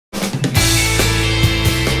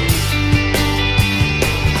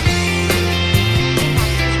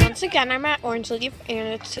again, I'm at Orange Leaf,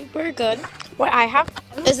 and it's super good. What I have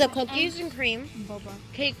is a cookies and cream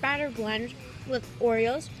cake batter blend with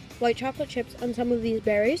Oreos, white chocolate chips, and some of these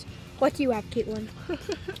berries. What do you have, Caitlin?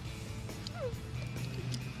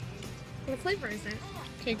 What flavor is it?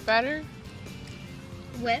 Cake batter,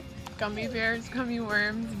 With gummy bears, gummy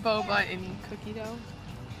worms, boba, and cookie dough.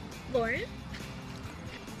 Lauren?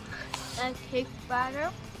 A cake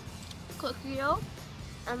batter, cookie dough,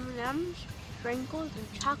 M&M's, sprinkles,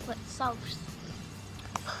 and chocolate sauce.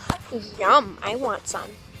 Yum! I want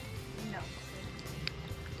some. No.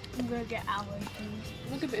 I'm gonna get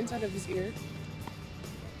allergies. Look at the inside of his ear.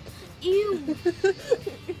 Ew!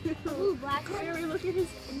 Ooh, blackberry, look at his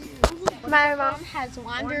ear. My mom has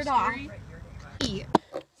wandered off.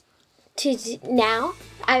 Now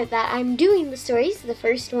that I'm doing the stories, the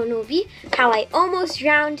first one will be how I almost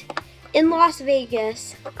drowned in Las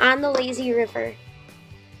Vegas on the lazy river.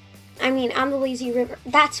 On the lazy river.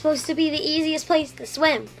 That's supposed to be the easiest place to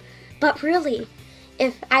swim. But really,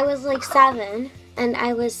 if I was like 7 and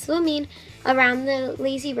I was swimming around the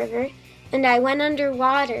lazy river and I went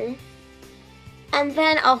underwater and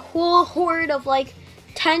then a whole horde of like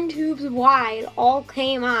 10 tubes wide all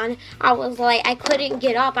came on, I was like, I couldn't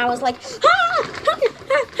get up. I was like,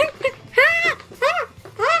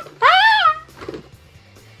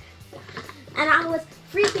 and I was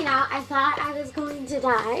freaking out. I thought I was going to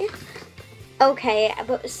die. Okay,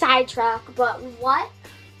 but sidetrack, but what?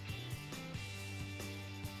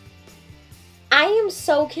 I am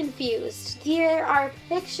so confused. There are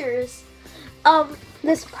pictures of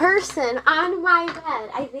this person on my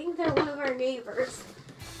bed. I think they're one of our neighbors.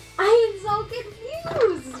 I am so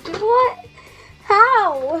confused. What?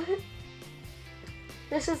 How?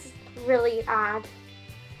 This is really odd.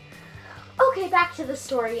 Okay, back to the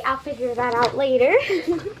story. I'll figure that out later.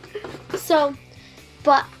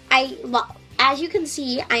 As you can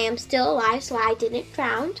see, I am still alive, so I didn't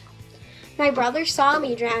drown. My brother saw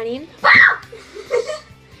me drowning.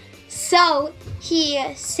 So he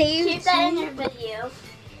saved me. Keep that in your video.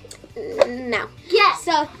 No. Yes.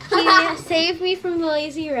 So he saved me from the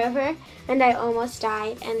lazy river, and I almost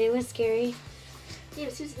died, and it was scary.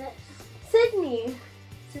 Yes, who's that? Sydney,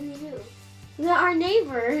 Sydney who? our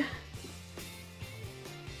neighbor.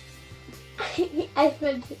 I've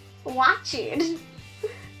been watching.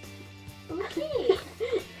 Okay.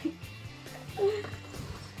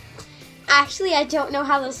 Actually, I don't know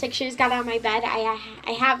how those pictures got on my bed. I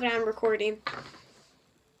have it on recording.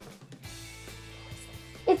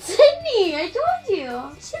 It's Sydney, I told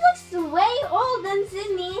you. She looks way old than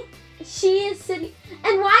Sydney. She is Sydney.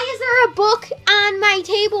 And why is there a book on my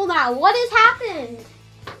table now? What has happened?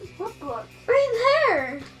 What book? Right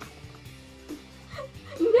there.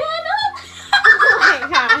 Man up! Oh my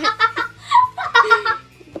god.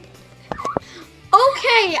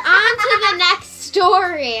 Okay, on to the next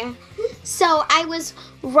story. So I was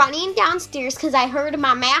running downstairs because I heard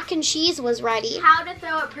my mac and cheese was ready. How to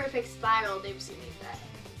throw a perfect spiral, they've seen me that.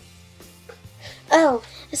 Oh,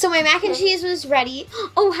 so my mac and cheese was ready.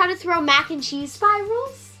 Oh, how to throw mac and cheese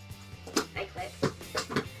spirals? I quit.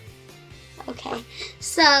 Okay,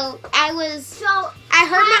 so I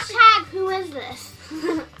heard hashtag who is this?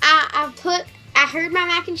 I heard my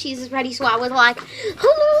mac and cheese was ready, so I was like,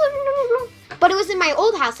 but it was in my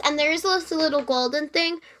old house, and there's this little golden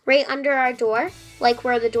thing right under our door, like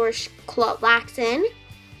where the door locks in,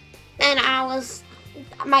 and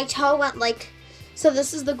my toe went like, so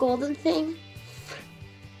this is the golden thing,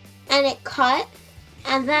 and it cut,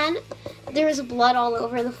 and then there was blood all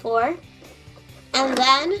over the floor, and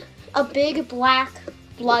then a big black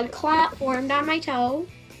blood clot formed on my toe,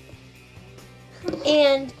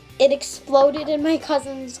 and it exploded in my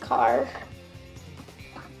cousin's car.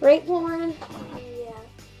 Right, Lauren? Yeah.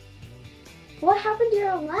 What happened to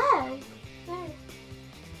your leg? Oh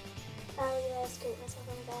yeah, I scraped myself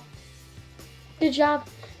on the back. Good job.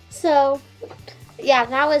 So, yeah,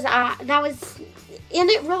 that was, and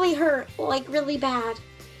it really hurt, like really bad.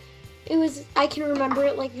 I can remember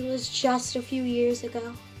it like it was just a few years ago.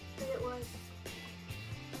 And it was.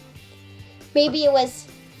 Maybe it was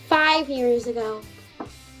 5 years ago.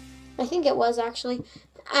 I think it was actually.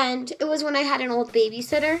 And it was when I had an old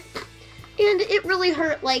babysitter. And it really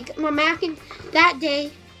hurt. Like, that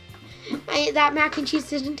day, that mac and cheese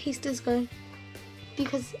didn't taste as good.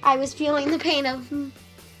 Because I was feeling the pain of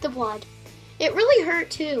the blood. It really hurt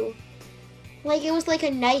too. Like, it was like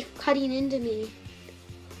a knife cutting into me.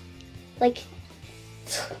 Like,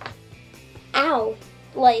 ow.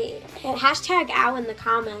 Like, hashtag ow in the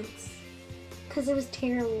comments. Because it was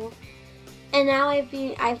terrible. And now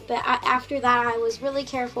after that, I was really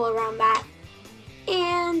careful around that.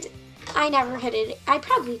 And I never hit it. I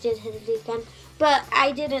probably did hit it again, but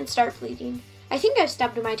I didn't start bleeding. I think I've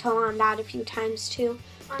stubbed my toe on that a few times too.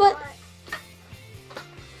 But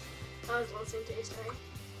I was listening to a story.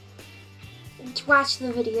 watch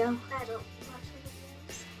the video. I don't watch the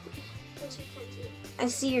videos. But you can do. I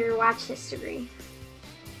see your watch history.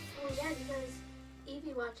 Oh yeah, because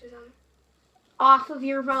Evie watches them. Off of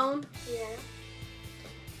your phone? Yeah.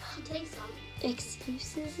 She takes them.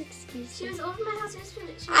 Excuses. She was over my house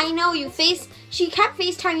yesterday. I know she kept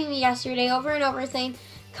FaceTiming me yesterday over and over saying,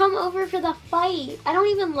 come over for the fight. I don't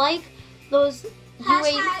even like those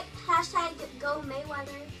Hashtag go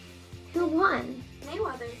Mayweather. Who won?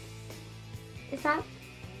 Mayweather. Is that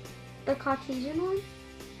the Caucasian one?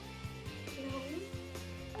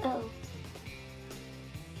 No.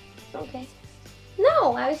 Oh. Okay.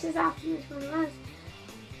 No, I was just asking which one it was.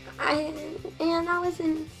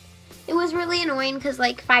 It was really annoying because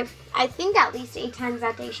like I think at least 8 times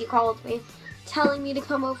that day she called me telling me to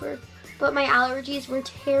come over. But my allergies were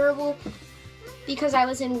terrible because I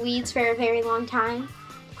was in weeds for a very long time.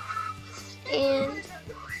 And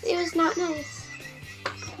it was not nice.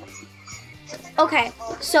 Okay,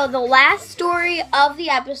 so the last story of the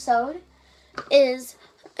episode is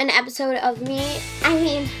an episode of me.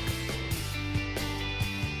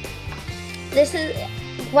 This is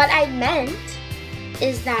what I meant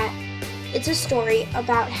is that it's a story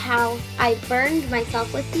about how I burned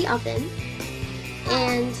myself with the oven,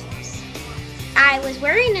 and I was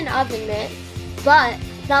wearing an oven mitt, but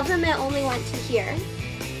the oven mitt only went to here,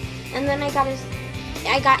 and then I got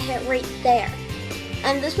hit right there.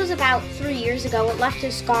 And this was about 3 years ago. It left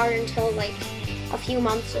a scar until like a few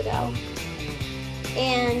months ago,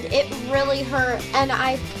 and it really hurt. And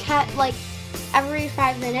I kept like every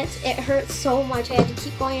 5 minutes, it hurt so much. I had to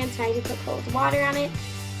keep going inside to put cold water on it.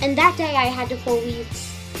 And that day I had to pull weeds.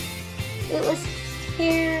 It was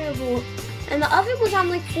terrible. And the oven was on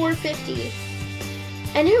like 450.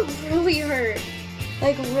 And it really hurt.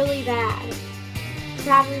 Like really bad.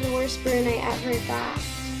 Probably the worst burn I ever got.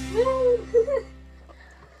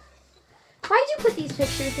 Why'd you put these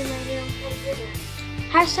pictures in my room? I didn't.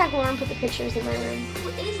 Hashtag Lauren put the pictures in my room. Who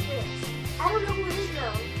is this? I don't know who it is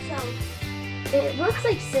though. So. It looks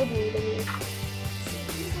like Sydney to me.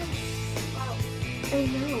 Wow. I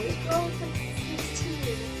know. This girl is like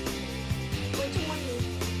 16. Or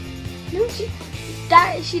 20.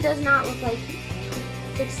 No, she does not look like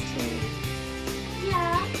 16.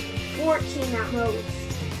 Yeah. 14 at most.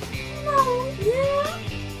 No. Yeah.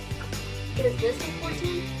 Is this like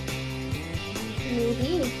 14?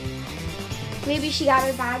 Maybe. Maybe she got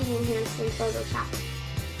her body enhanced in Photoshop.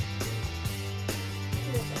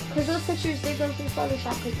 Because those pictures, they go through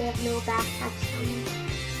Photoshop because they have no back text on them.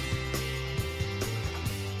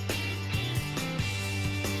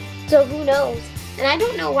 So who knows? And I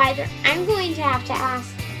don't know why I'm going to have to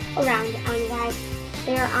ask around on why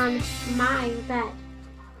they're on my bed.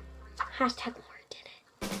 Hashtag Lauren did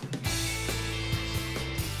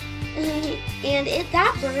it. And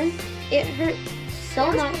that burn, it hurt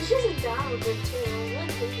so much. She's a dog too. Really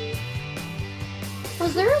creepy.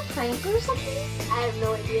 Was there a prank or something? I have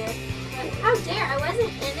no idea. But how dare, I wasn't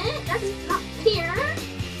in it? That's not fair.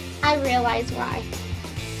 I realize why.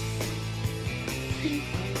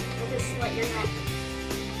 I'll just slit your neck.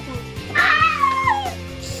 Ah!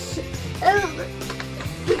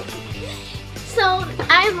 So,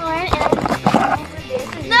 I'm Lauren and I'm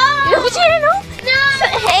No! YouTube channel? No!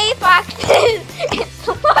 Hey, Foxes! It's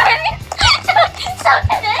Lauren! So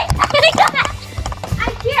today,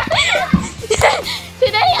 I can't.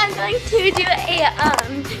 Today I'm going to do a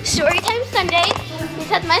Storytime Sunday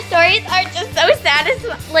because my stories are just so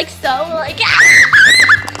satisfying,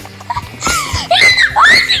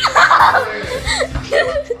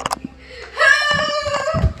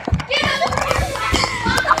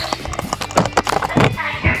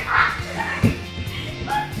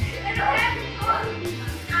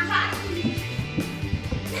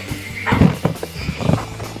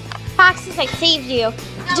 Foxes, I saved you.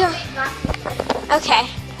 Okay.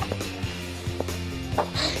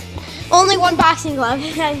 Only one boxing glove.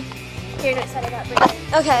 Here, don't set it up.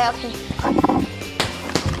 Okay.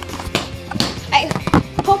 I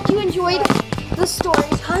hope you enjoyed the story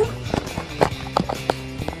time.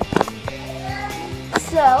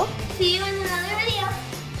 So, see you in another video.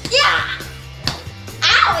 Yeah!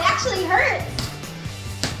 Ow, it actually hurts.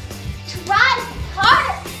 Try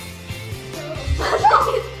hard.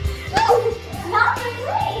 Not the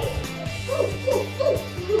face.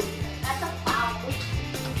 That's a foul.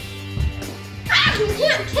 Ah, you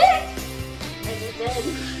can't kick. I just did.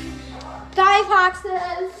 Bye,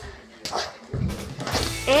 Foxes.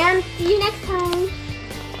 And see you next time.